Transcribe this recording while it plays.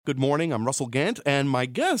Good morning, I'm Russell Gant, and my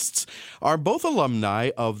guests are both alumni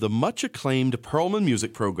of the much-acclaimed Perlman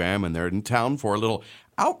Music Program, and they're in town for a little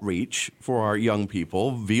outreach for our young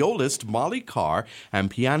people. Violist Molly Carr and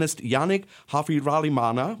pianist Yannick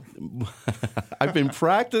Rafalimanana. I've been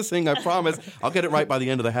practicing, I promise. I'll get it right by the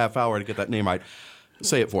end of the half hour to get that name right.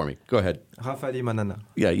 Say it for me. Go ahead. Rafalimanana.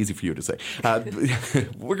 Yeah, easy for you to say.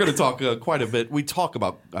 We're going to talk quite a bit. We talk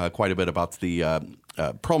about quite a bit about the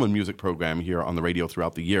Perlman Music Program here on the radio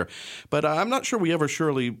throughout the year. But I'm not sure we ever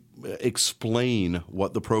surely explain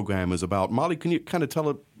what the program is about. Molly, can you kind of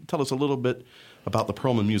tell us a little bit about the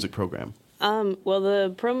Perlman Music Program? Well,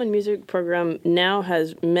 the Perlman Music Program now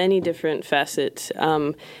has many different facets.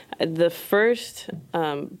 The first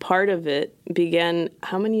part of it began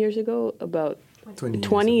how many years ago? About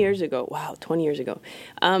 20 years ago. Wow, 20 years ago.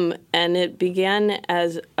 And it began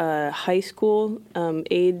as a high school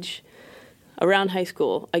age, around high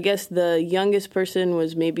school. I guess the youngest person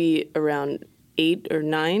was maybe around 8 or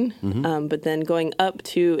 9, but then going up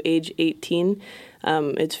to age 18,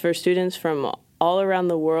 it's for students from all around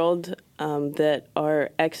the world that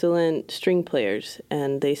are excellent string players,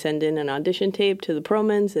 and they send in an audition tape to the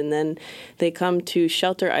Perlmans, and then they come to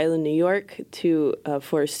Shelter Island, New York,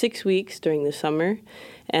 for 6 weeks during the summer,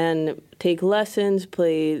 and take lessons,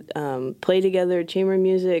 play together, chamber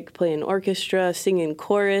music, play in orchestra, sing in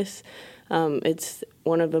chorus. It's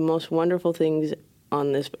one of the most wonderful things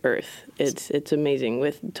on this earth. It's amazing.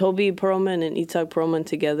 With Toby Perlman and Itzhak Perlman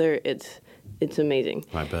together, it's amazing.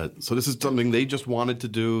 I bet. So this is something they just wanted to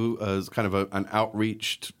do as kind of an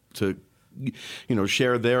outreach to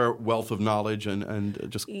share their wealth of knowledge and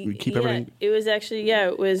just keep everything. It was actually,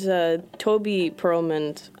 it was Toby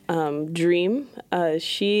Perlman's dream.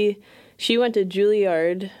 She went to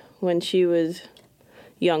Juilliard when she was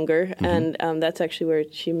younger, and that's actually where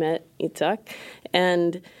she met Itzhak.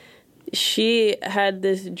 And she had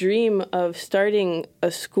this dream of starting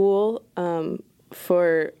a school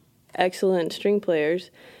for excellent string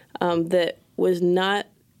players that was not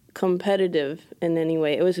competitive in any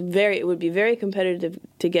way. It would be very competitive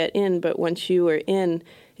to get in, but once you were in,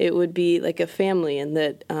 it would be like a family, and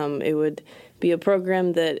that it would be a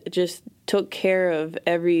program that just took care of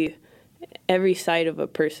every side of a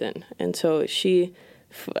person. And so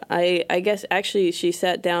I guess actually she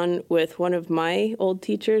sat down with one of my old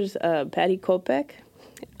teachers, Patty Kopek,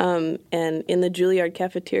 and in the Juilliard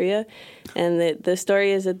cafeteria, and the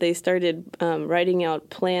story is that they started writing out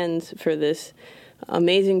plans for this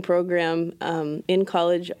amazing program in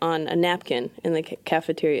college on a napkin in the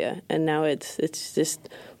cafeteria, and now it's this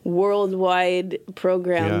worldwide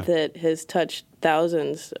program that has touched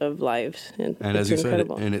thousands of lives. And as you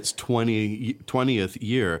incredible. said, in its 20th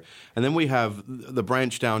year. And then we have the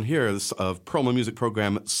branch down here of Perlman Music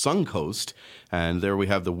Program Suncoast. And there we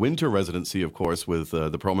have the winter residency, of course, with the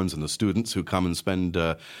Perlmans and the students who come and spend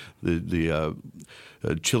the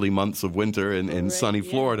chilly months of winter in sunny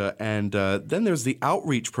Florida. And then there's the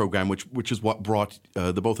outreach program, which is what brought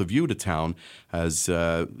the both of you to town as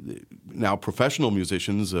now professional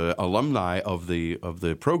musicians, alumni of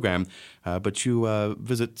the program. But you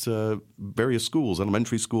visit various schools,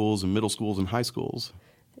 elementary schools and middle schools and high schools.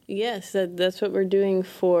 Yes, that's what we're doing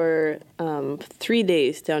for 3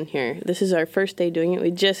 days down here. This is our first day doing it.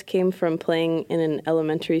 We just came from playing in an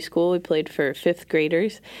elementary school. We played for 5th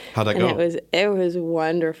graders. How'd that go? It was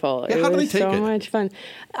wonderful. Yeah, it how do was they take so it? much fun.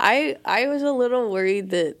 I was a little worried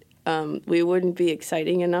that we wouldn't be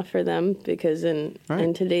exciting enough for them, because in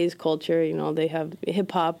today's culture, they have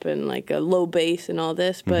hip hop and like a low bass and all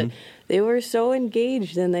this, but they were so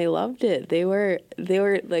engaged and they loved it. They were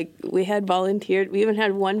like, we had volunteered. We even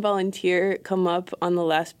had one volunteer come up on the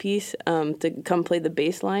last piece to come play the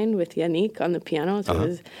bass line with Yannick on the piano. So it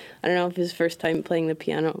was, I don't know if his first time playing the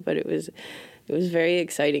piano, but it was very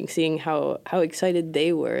exciting seeing how excited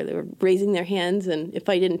they were. They were raising their hands, and if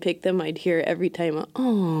I didn't pick them, I'd hear every time,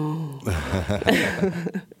 oh.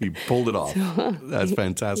 You pulled it off. That's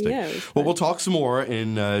fantastic. Yeah, well, we'll talk some more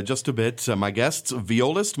in just a bit. My guests,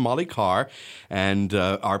 violist Molly Carr, and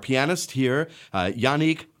our pianist here,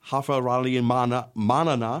 Yannick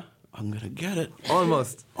Rafalimanana. I'm going to get it.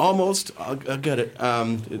 Almost. I'll get it.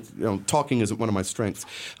 Talking isn't one of my strengths.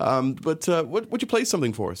 But would you play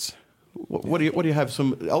something for us? What do you have?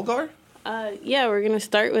 Some Elgar? Yeah, we're going to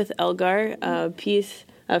start with Elgar, a piece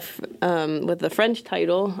with the French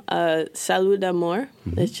title, Salut d'amour.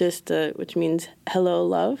 It's just, which means hello,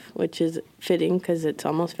 love, which is fitting because it's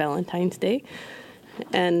almost Valentine's Day.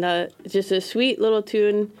 And it's just a sweet little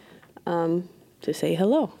tune to say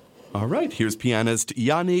hello. All right, here's pianist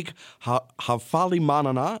Yannick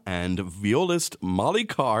Rafalimanana and violist Molly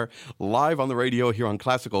Carr live on the radio here on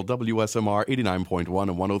Classical WSMR 89.1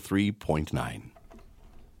 and 103.9.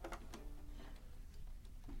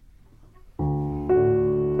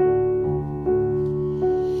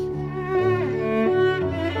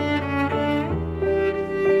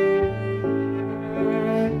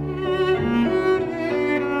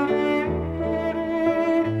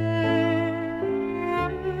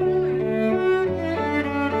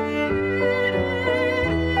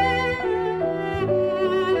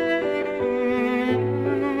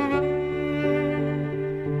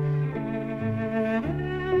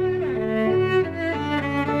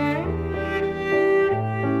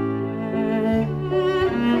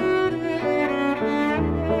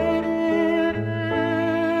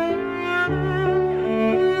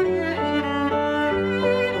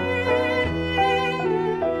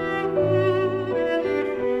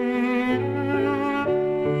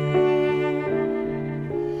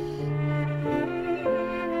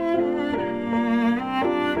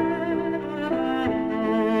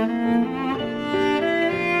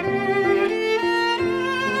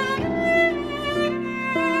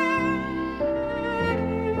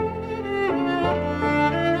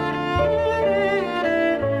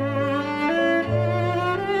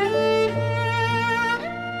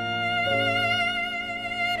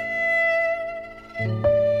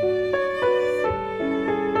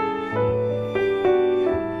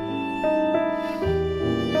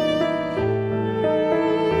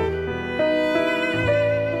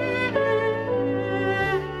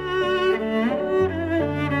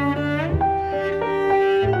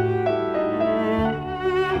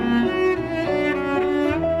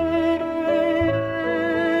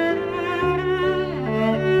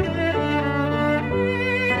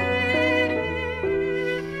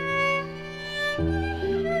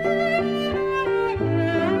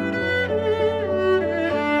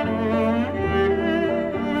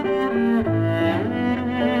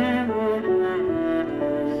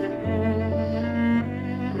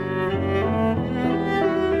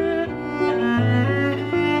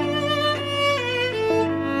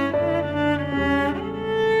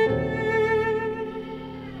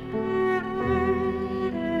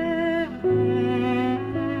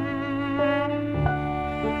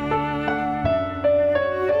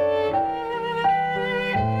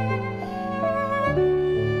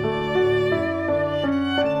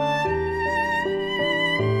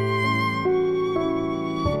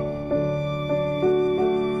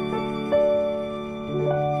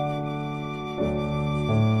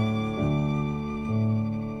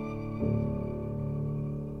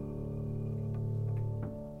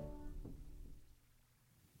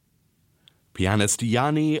 Pianist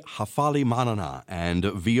Yannick Rafalimanana and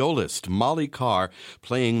violist Molly Carr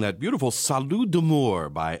playing that beautiful Salut d'Amour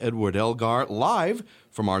by Edward Elgar live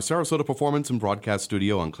from our Sarasota Performance and Broadcast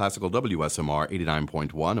studio on Classical WSMR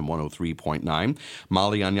 89.1 and 103.9.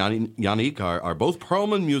 Molly and Yannick are both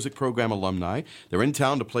Perlman Music Program alumni. They're in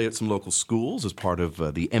town to play at some local schools as part of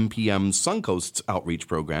the MPM Suncoast's outreach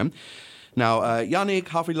program. Now, Yannick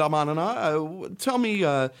Rafalimanana, tell me,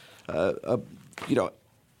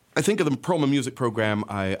 I think of the Perlman Music Program,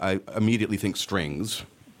 I immediately think strings,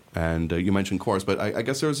 and you mentioned chorus, but I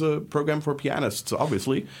guess there's a program for pianists,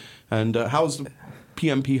 obviously. And how's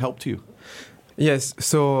PMP helped you? Yes,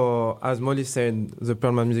 so as Molly said, the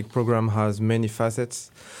Perlman Music Program has many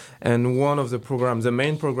facets, and one of the programs, the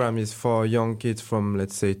main program, is for young kids from,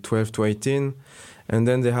 let's say, 12 to 18, and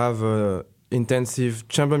then they have an intensive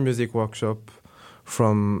chamber music workshop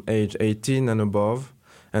from age 18 and above.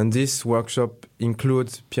 And this workshop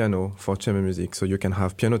includes piano for chamber music. So you can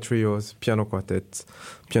have piano trios, piano quartets,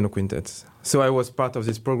 piano quintets. So I was part of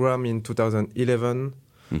this program in 2011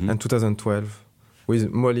 and 2012.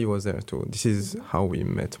 Molly was there too. This is how we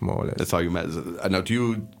met, more or less. That's how you met. Now, do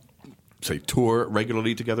you, say, tour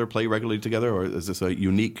regularly together, play regularly together, or is this a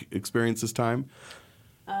unique experience this time?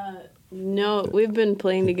 No, we've been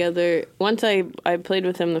playing together. Once I played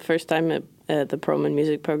with him the first time at the Perlman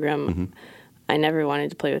Music Program. I never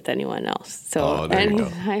wanted to play with anyone else. So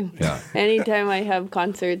anytime I have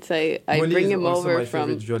concerts, I bring him over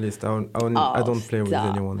from... Molly is also my favorite violist. I don't play with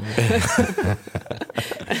anyone else.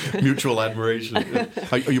 Mutual admiration.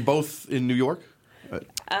 Are you both in New York?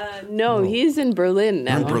 No, he's in Berlin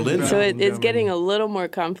now. You're in Berlin now. So it's getting a little more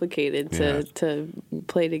complicated to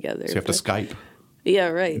play together. So you have to Skype. Yeah,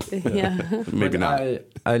 right. Yeah. Maybe not.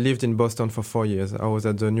 I lived in Boston for 4 years. I was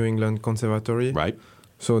at the New England Conservatory. Right.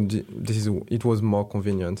 So it was more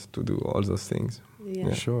convenient to do all those things.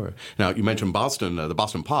 Yeah. Sure. Now, you mentioned Boston. The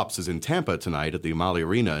Boston Pops is in Tampa tonight at the Amalie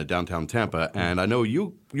Arena, downtown Tampa. And I know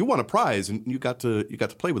you won a prize, and you got to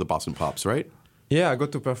play with the Boston Pops, right? Yeah, I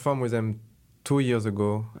got to perform with them 2 years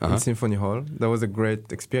ago in Symphony Hall. That was a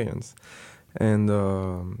great experience. And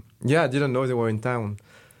I didn't know they were in town.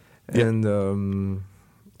 Yeah. And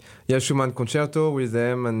Schumann concerto with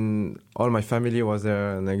them, and all my family was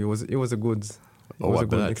there, and it was a good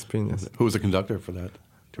experience. Who was the conductor for that?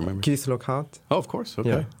 Do you remember? Keith Lockhart. Oh, of course. Okay.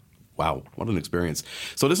 Yeah. Wow, what an experience!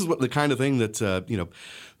 So this is the kind of thing that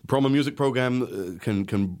Perlman Music Program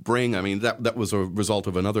can bring. I mean, that was a result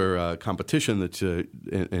of another competition that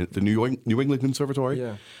in the New England Conservatory.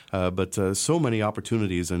 Yeah. But so many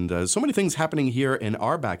opportunities and so many things happening here in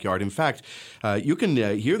our backyard. In fact, you can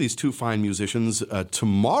hear these two fine musicians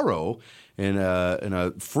tomorrow in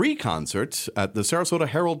a free concert at the Sarasota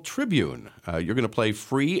Herald Tribune. You're going to play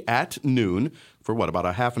free at noon for about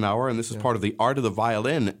a half an hour, and this is part of the Art of the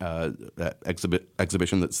Violin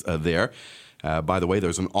exhibition that's there. By the way,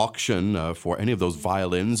 there's an auction for any of those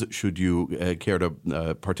violins, should you care to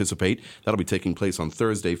participate. That'll be taking place on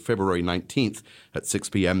Thursday, February 19th at 6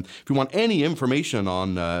 p.m. If you want any information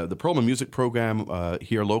on the Perlman Music Program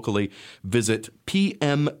here locally, visit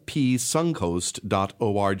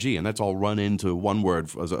pmpsuncoast.org, and that's all run into one word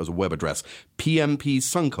as a web address,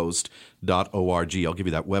 pmpsuncoast.org. I'll give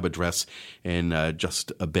you that web address in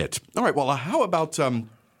just a bit. All right, well, how about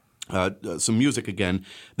some music again?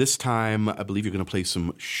 This time, I believe you're going to play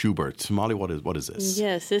some Schubert. Molly, what is this?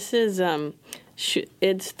 Yes, this is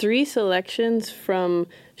it's 3 selections from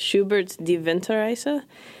Schubert's Die Winterreise,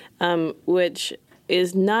 which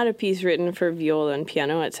is not a piece written for viola and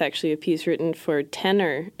piano. It's actually a piece written for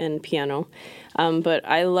tenor and piano. But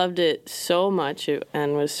I loved it so much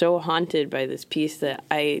and was so haunted by this piece that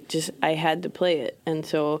I had to play it, and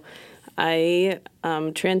so I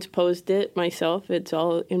transposed it myself. It's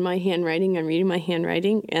all in my handwriting. I'm reading my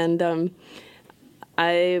handwriting, and I'm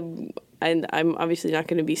obviously not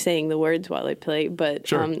going to be saying the words while I play, but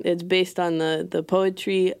sure. It's based on the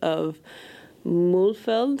poetry of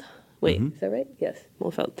Mühlfeld. Wait, is that right? Yes,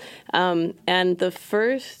 Mühlfeld. And the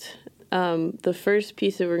first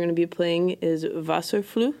piece that we're going to be playing is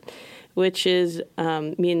Wasserflut, which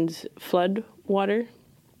means flood water.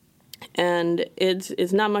 And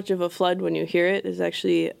it's not much of a flood when you hear it. It's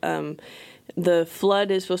actually the flood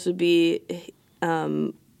is supposed to be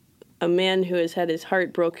a man who has had his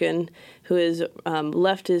heart broken, who has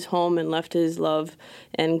left his home and left his love,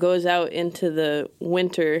 and goes out into the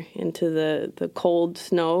winter, into the cold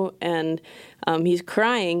snow, and he's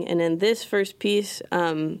crying. And in this first piece,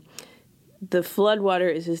 the flood water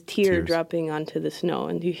is his tears dropping onto the snow,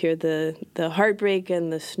 and you hear the heartbreak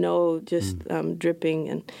and the snow just dripping.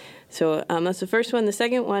 And so that's the first one. The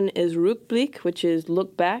second one is Rückblick, which is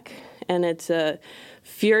look back, and it's a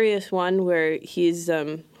furious one where he's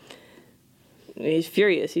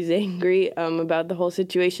furious. He's angry about the whole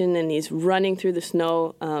situation, and he's running through the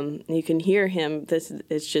snow. You can hear him.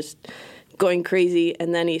 It's just going crazy,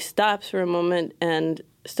 and then he stops for a moment and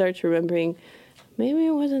starts remembering, maybe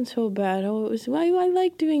it wasn't so bad. Oh, it was. I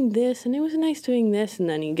like doing this, and it was nice doing this. And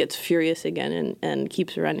then he gets furious again and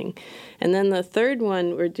keeps running. And then the third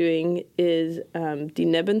one we're doing is Die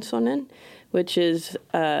Nebensonnen, which is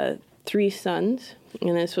 3 suns,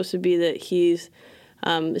 and it's supposed to be that he's.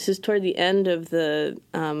 This is toward the end of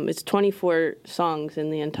it's 24 songs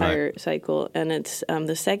in the entire cycle, and it's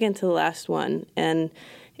the second to the last one, and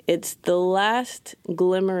it's the last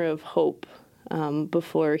glimmer of hope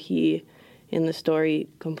before he, in the story,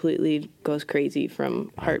 completely goes crazy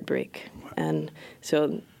from heartbreak. And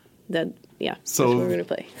so that's what we're going to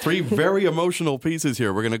play. 3 very emotional pieces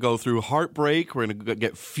here. We're going to go through heartbreak, we're going to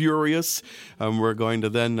get furious, we're going to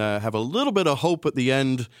then have a little bit of hope at the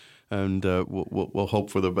end, and we'll hope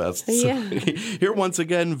for the best. Yeah. So, here once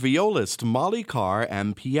again, violist Molly Carr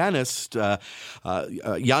and pianist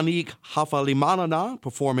Yannick Rafalimanana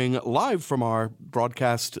performing live from our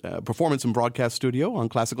broadcast performance and broadcast studio on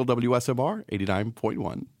Classical WSMR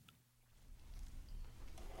 89.1.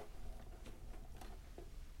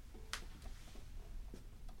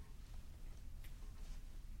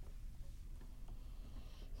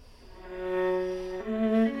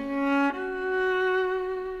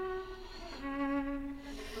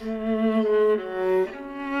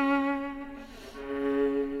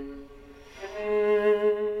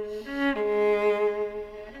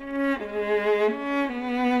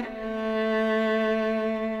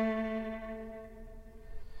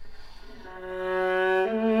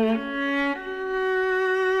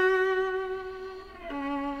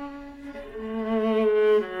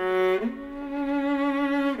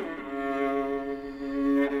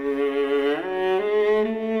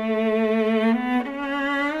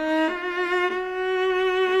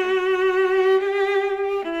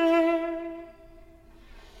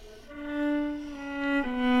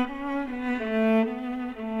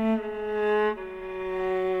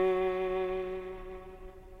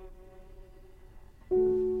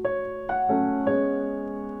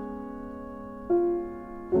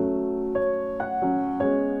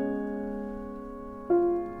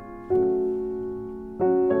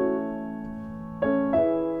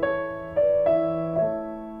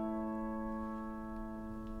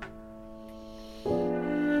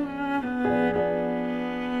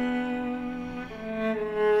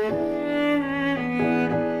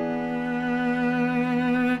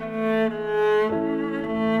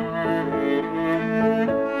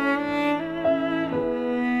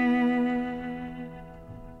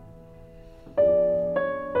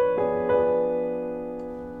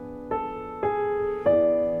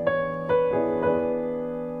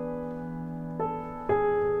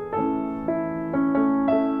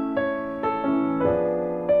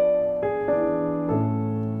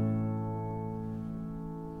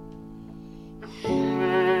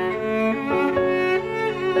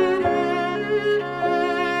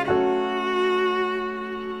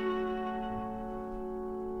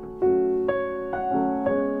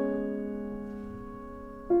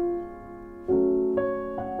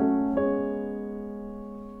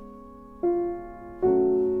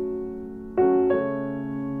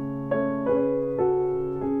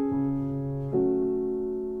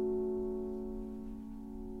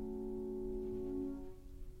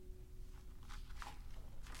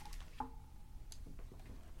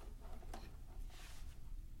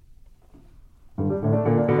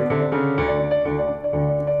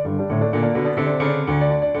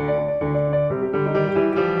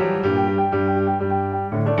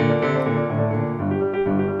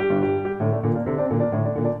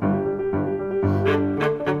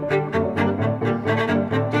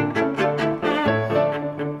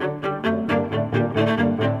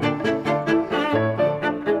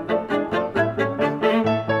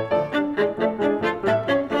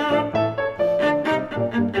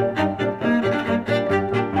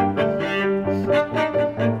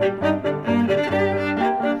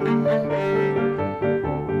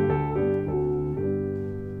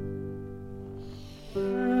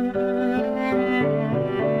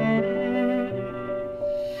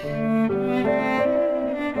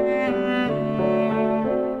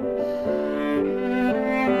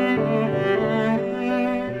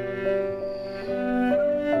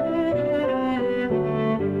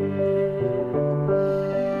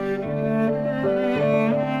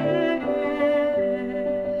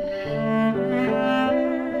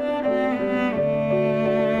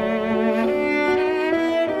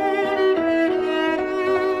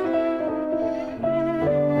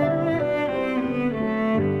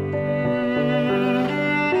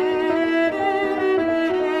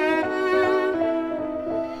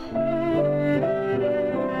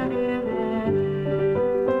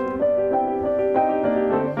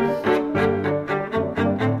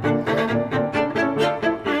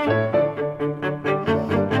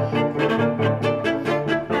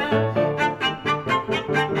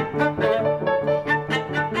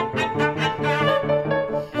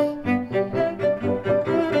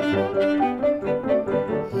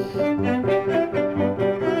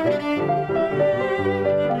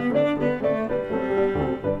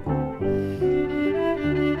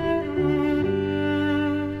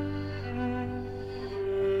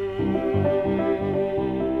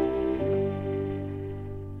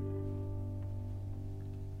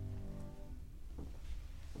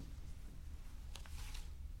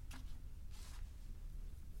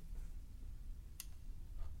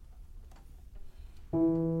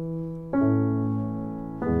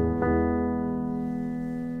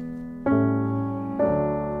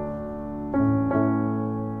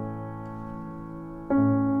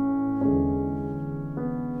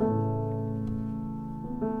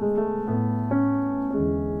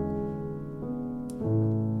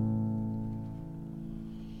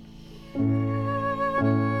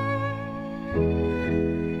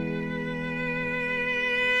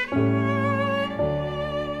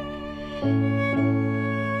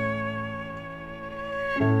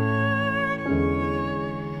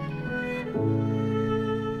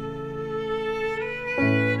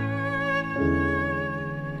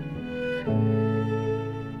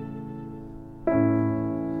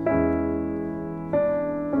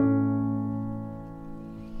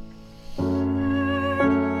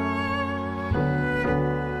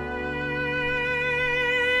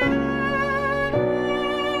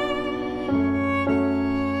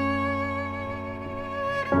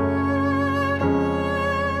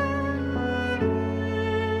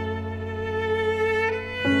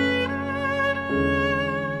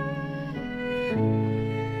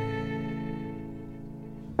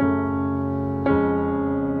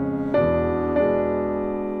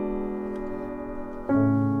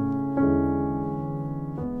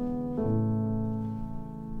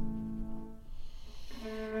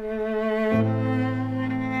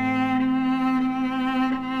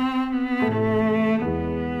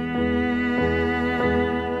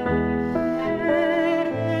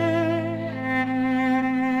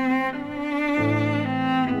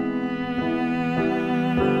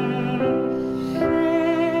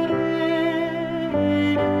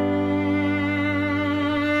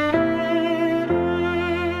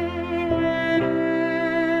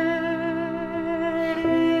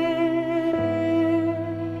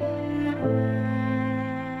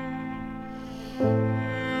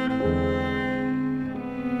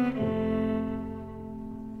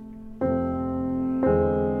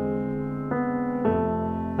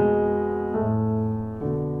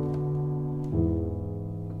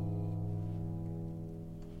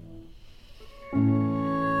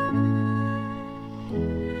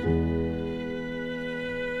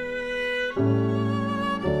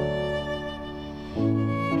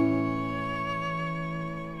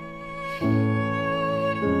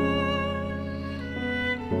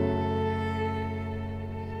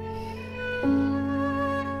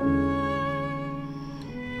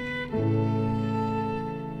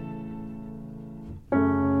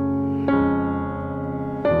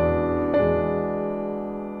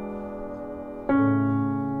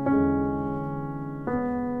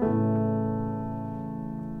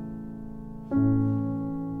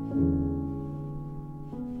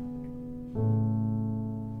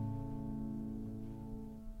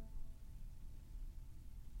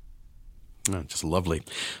 Just lovely.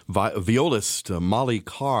 Violist Molly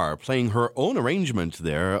Carr playing her own arrangement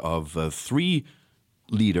there of three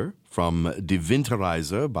lieder from Die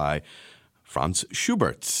Winterreise by Franz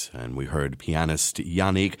Schubert. And we heard pianist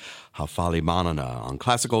Yannick Rafalimanana on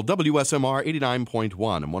Classical WSMR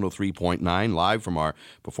 89.1 and 103.9 live from our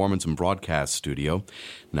Performance and Broadcast studio.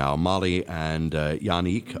 Now, Molly and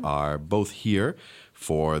Yannick are both here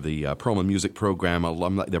for the Perlman Music Program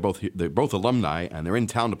alumni. They're both alumni, and they're in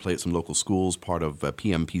town to play at some local schools, part of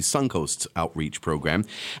PMP Suncoast's outreach program.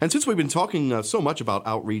 And since we've been talking so much about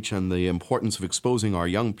outreach and the importance of exposing our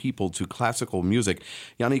young people to classical music,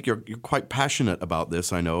 Yannick, you're quite passionate about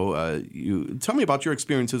this, I know. You tell me about your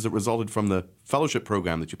experiences that resulted from the fellowship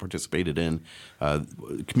program that you participated in,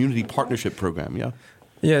 community partnership program, yeah?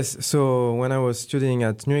 Yes, so when I was studying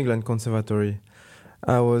at New England Conservatory,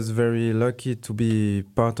 I was very lucky to be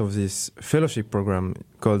part of this fellowship program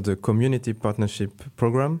called the Community Partnership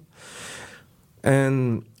Program.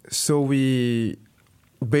 And so we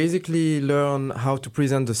basically learn how to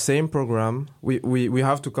present the same program. We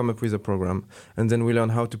have to come up with a program, and then we learn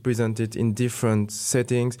how to present it in different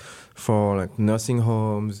settings for like nursing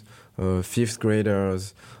homes, fifth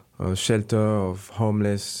graders, shelter of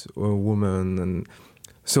homeless women. And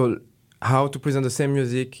so how to present the same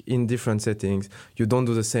music in different settings. You don't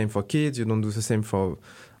do the same for kids, you don't do the same for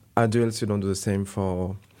adults, you don't do the same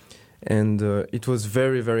for... And it was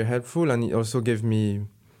very, very helpful, and it also gave me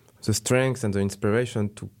the strength and the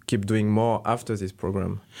inspiration to keep doing more after this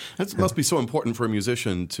program. That must be so important for a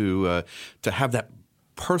musician to have that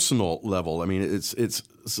personal level. I mean, it's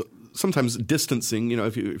sometimes distancing, you know,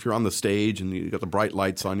 if you're on the stage and you got the bright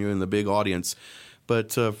lights on you and the big audience.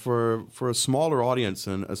 But for a smaller audience,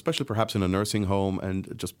 and especially perhaps in a nursing home, and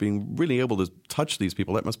just being really able to touch these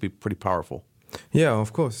people, that must be pretty powerful. Yeah,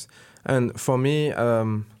 of course. And for me,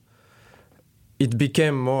 it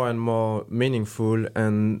became more and more meaningful,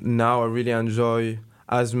 and now I really enjoy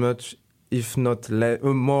as much, if not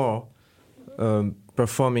more,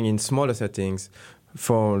 performing in smaller settings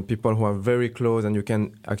for people who are very close, and you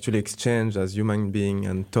can actually exchange as human beings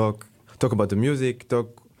and talk about the music,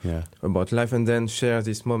 about life, and then share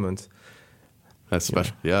this moment. That's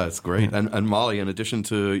special. Yeah, it's great. Yeah. And Molly, in addition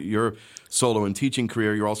to your solo and teaching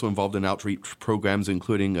career, you're also involved in outreach programs,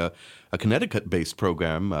 including a Connecticut-based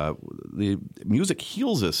program, the Music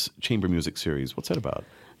Heals Us Chamber Music Series. What's that about?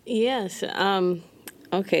 Yes.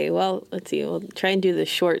 Okay, well, let's see. We'll try and do the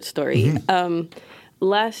short story.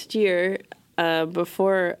 Last year,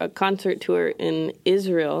 before a concert tour in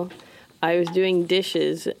Israel, I was doing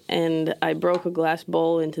dishes, and I broke a glass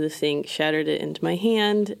bowl into the sink, shattered it into my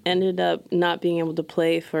hand, ended up not being able to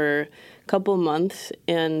play for a couple months.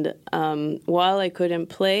 And while I couldn't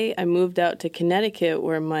play, I moved out to Connecticut,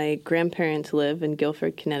 where my grandparents live in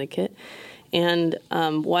Guilford, Connecticut. And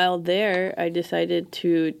while there, I decided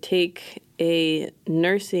to take a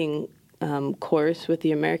nursing course with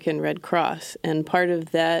the American Red Cross. And part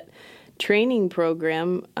of that training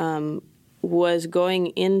program was going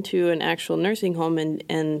into an actual nursing home,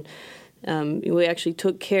 and we actually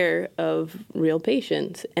took care of real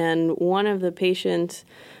patients. And one of the patients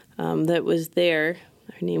that was there,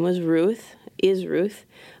 her name was Ruth,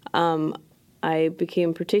 I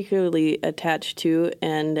became particularly attached to,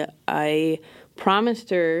 and I promised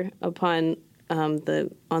her on the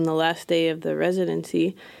last day of the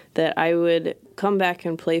residency that I would come back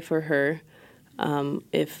and play for her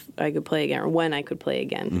if I could play again, or when I could play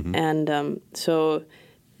again. Mm-hmm. And so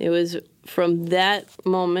it was from that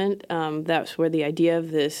moment, that's where the idea of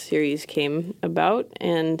this series came about.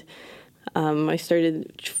 And I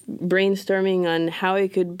started brainstorming on how I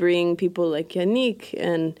could bring people like Yannick,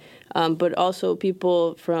 and but also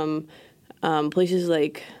people from places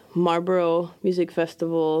like Marlborough Music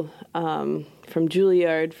Festival, from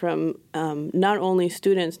Juilliard, from not only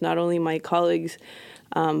students, not only my colleagues,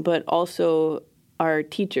 but also our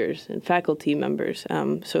teachers and faculty members.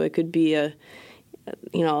 So it could be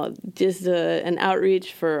just an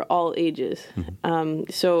outreach for all ages.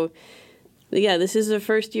 Mm-hmm. So Yeah, this is the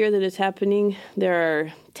first year that it's happening. There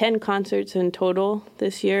are 10 concerts in total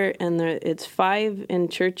this year, and it's 5 in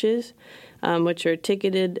churches, which are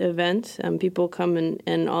ticketed events. People come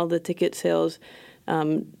and all the ticket sales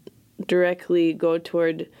directly go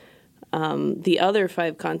toward the other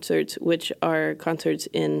 5 concerts, which are concerts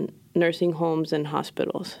in nursing homes and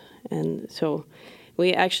hospitals. And so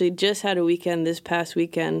we actually just had a weekend this past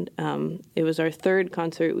weekend. It was our 3rd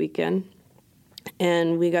concert weekend.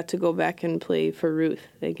 And we got to go back and play for Ruth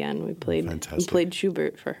again. We played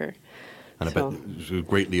Schubert for her. And I bet she was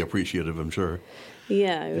greatly appreciative, I'm sure.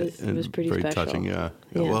 Yeah, it was pretty very special. Touching. Yeah.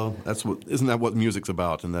 Well, isn't that what music's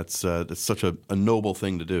about? And that's such a noble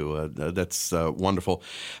thing to do. That's wonderful.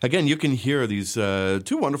 Again, you can hear these 2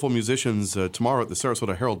 wonderful musicians tomorrow at the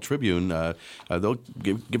Sarasota Herald Tribune. They'll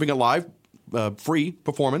giving a live free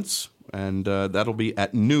performance, and that'll be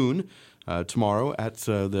at noon. Tomorrow at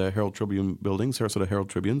the Herald Tribune building, Sarasota Herald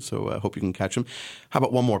Tribune, so I hope you can catch them. How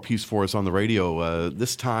about one more piece for us on the radio?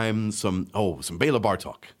 This time, some Bela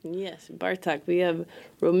Bartok. Yes, Bartok. We have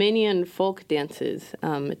Romanian folk dances.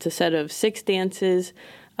 It's a set of 6 dances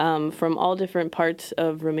from all different parts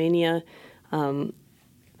of Romania.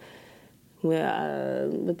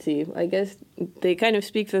 Let's see. I guess they kind of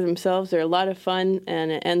speak for themselves. They're a lot of fun,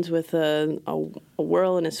 and it ends with a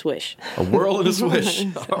whirl and a swish. A whirl and a swish.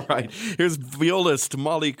 All right. Here's violist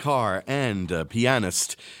Molly Carr and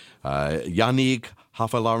pianist Yannick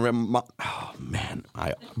Rafalimanana. Oh, man,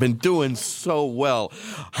 I've been doing so well.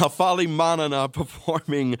 Rafalimanana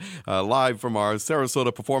performing live from our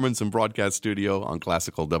Sarasota Performance and Broadcast studio on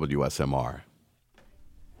Classical WSMR.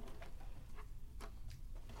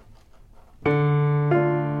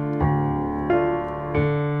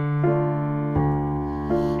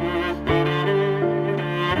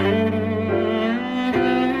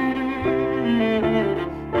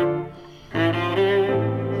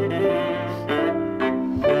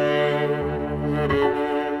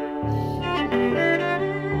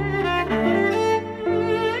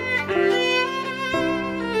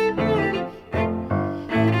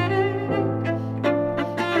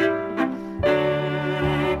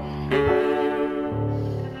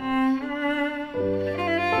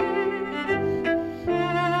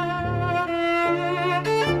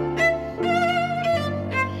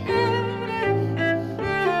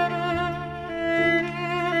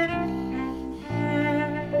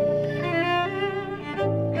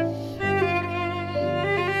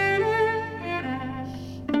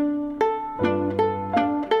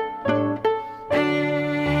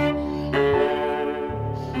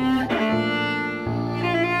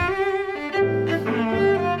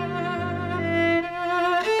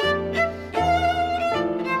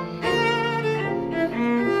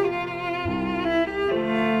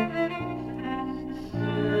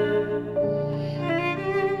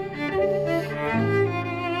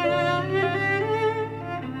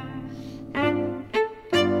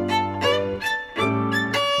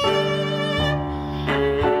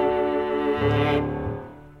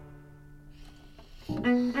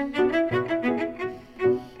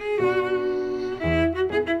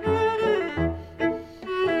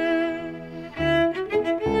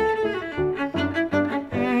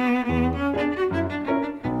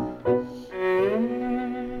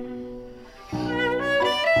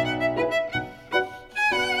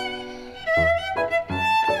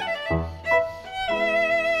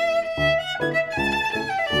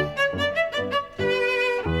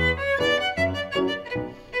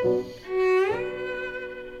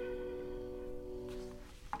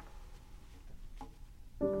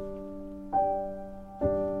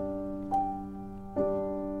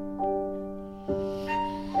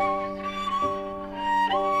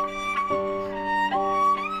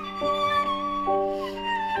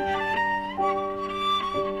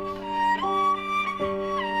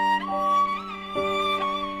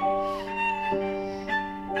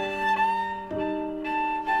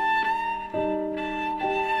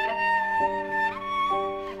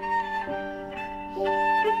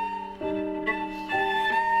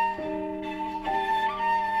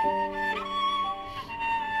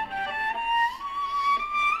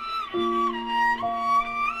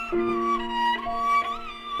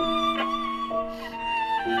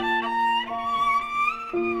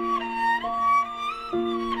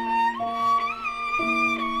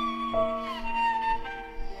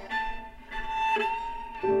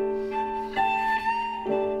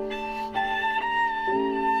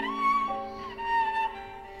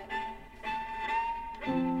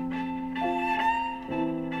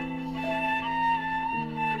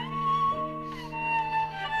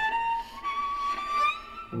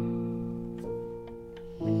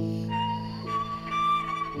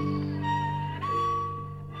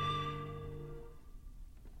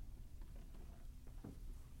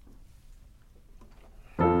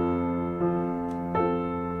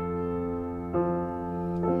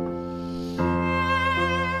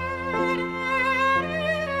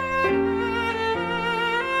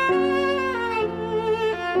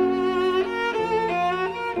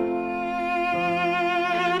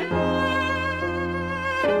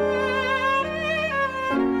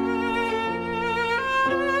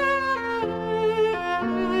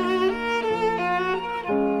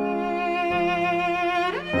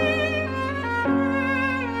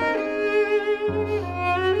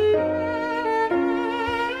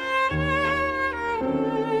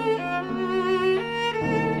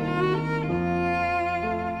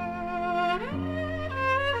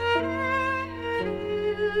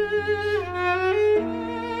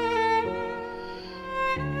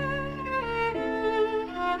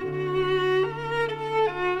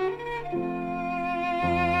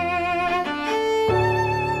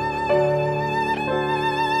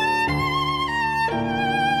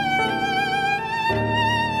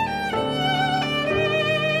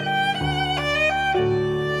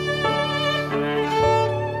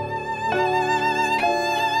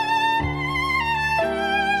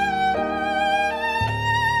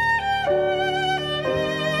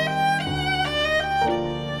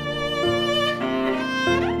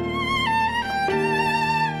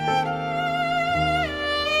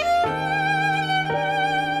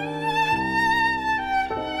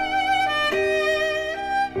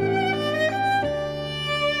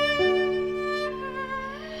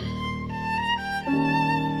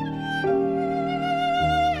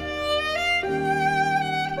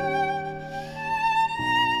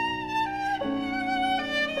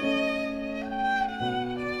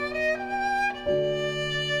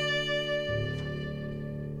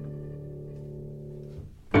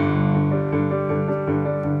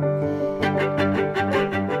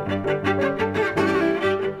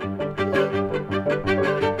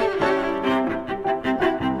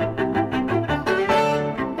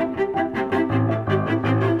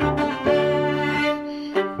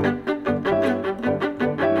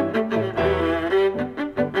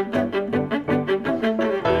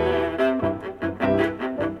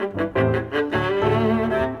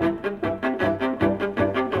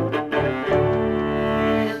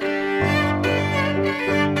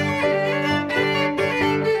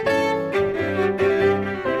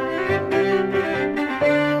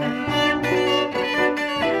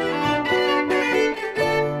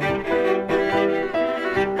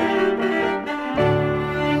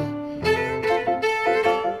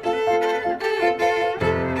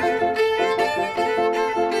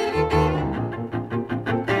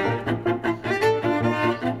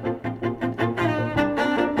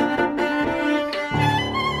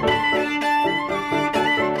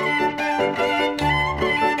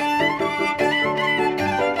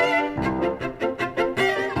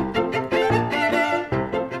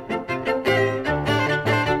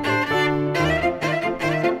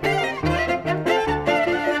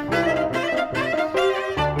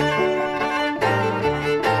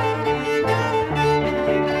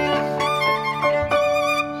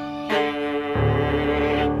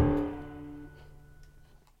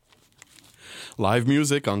 Live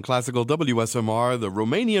music on Classical WSMR, the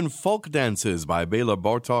Romanian Folk Dances by Bela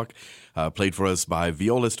Bartok, played for us by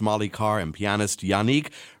violist Molly Carr and pianist Yannick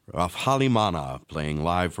Rafalimanana, playing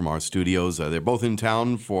live from our studios. They're both in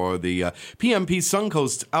town for the PMP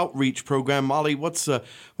Suncoast outreach program. Molly, what's some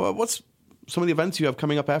of the events you have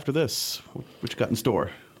coming up after this? What you got in store?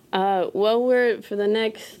 We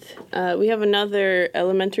have another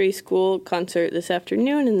elementary school concert this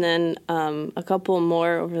afternoon, and then a couple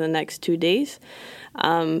more over the next 2 days.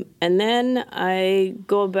 And then I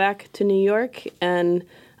go back to New York, and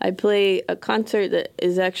I play a concert that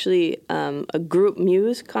is actually a group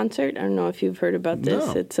muse concert. I don't know if you've heard about this.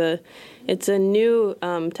 No. It's a new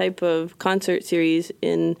type of concert series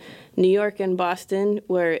in New York and Boston,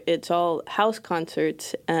 where it's all house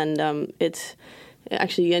concerts, and it's...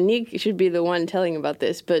 Actually, Yannick should be the one telling about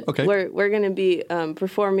this, but okay. We're going to be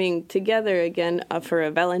performing together again for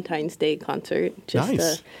a Valentine's Day concert.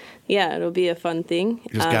 Nice. It'll be a fun thing.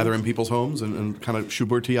 You just gather in people's homes and kind of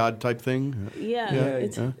Schubertiade type thing?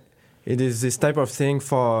 It is this type of thing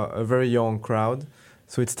for a very young crowd.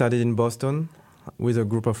 So it started in Boston with a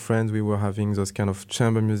group of friends. We were having those kind of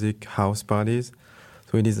chamber music house parties.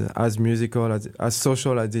 So it is as musical, as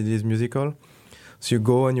social as it is musical. So you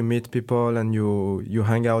go and you meet people and you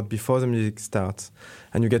hang out before the music starts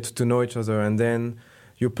and you get to know each other, and then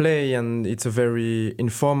you play, and it's a very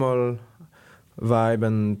informal vibe,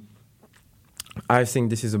 and I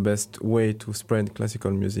think this is the best way to spread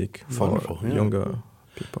classical music for younger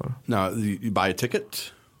people. Now, you buy a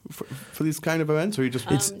ticket for these kind of events, or you just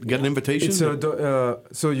get an invitation? There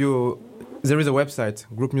is a website,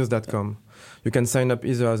 groupmuse.com. You can sign up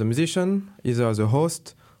either as a musician, either as a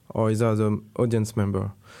host, or either as an audience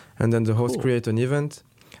member. And then the host creates an event,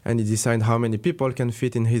 and he decides how many people can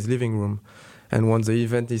fit in his living room. And once the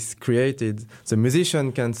event is created, the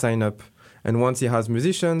musician can sign up. And once he has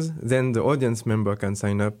musicians, then the audience member can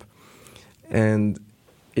sign up. And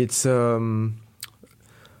it's...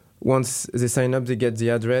 once they sign up, they get the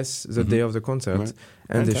address the day of the concert. Right.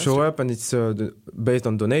 And Fantastic. They show up, and it's based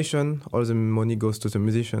on donation. All the money goes to the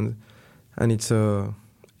musicians. And it's a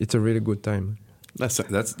really good time.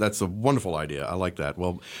 That's a wonderful idea. I like that.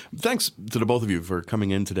 Well, thanks to the both of you for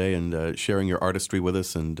coming in today and sharing your artistry with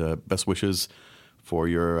us, and best wishes for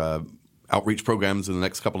your outreach programs in the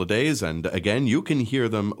next couple of days. And again, you can hear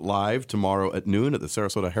them live tomorrow at noon at the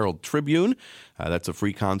Sarasota Herald Tribune. That's a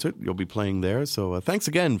free concert. You'll be playing there. So thanks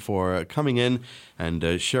again for coming in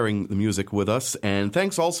and sharing the music with us. And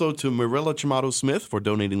thanks also to Marilla Chamato-Smith for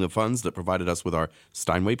donating the funds that provided us with our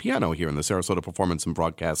Steinway piano here in the Sarasota Performance and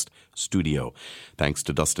Broadcast studio. Thanks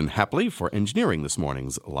to Dustin Hapley for engineering this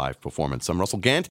morning's live performance. I'm Russell Gant.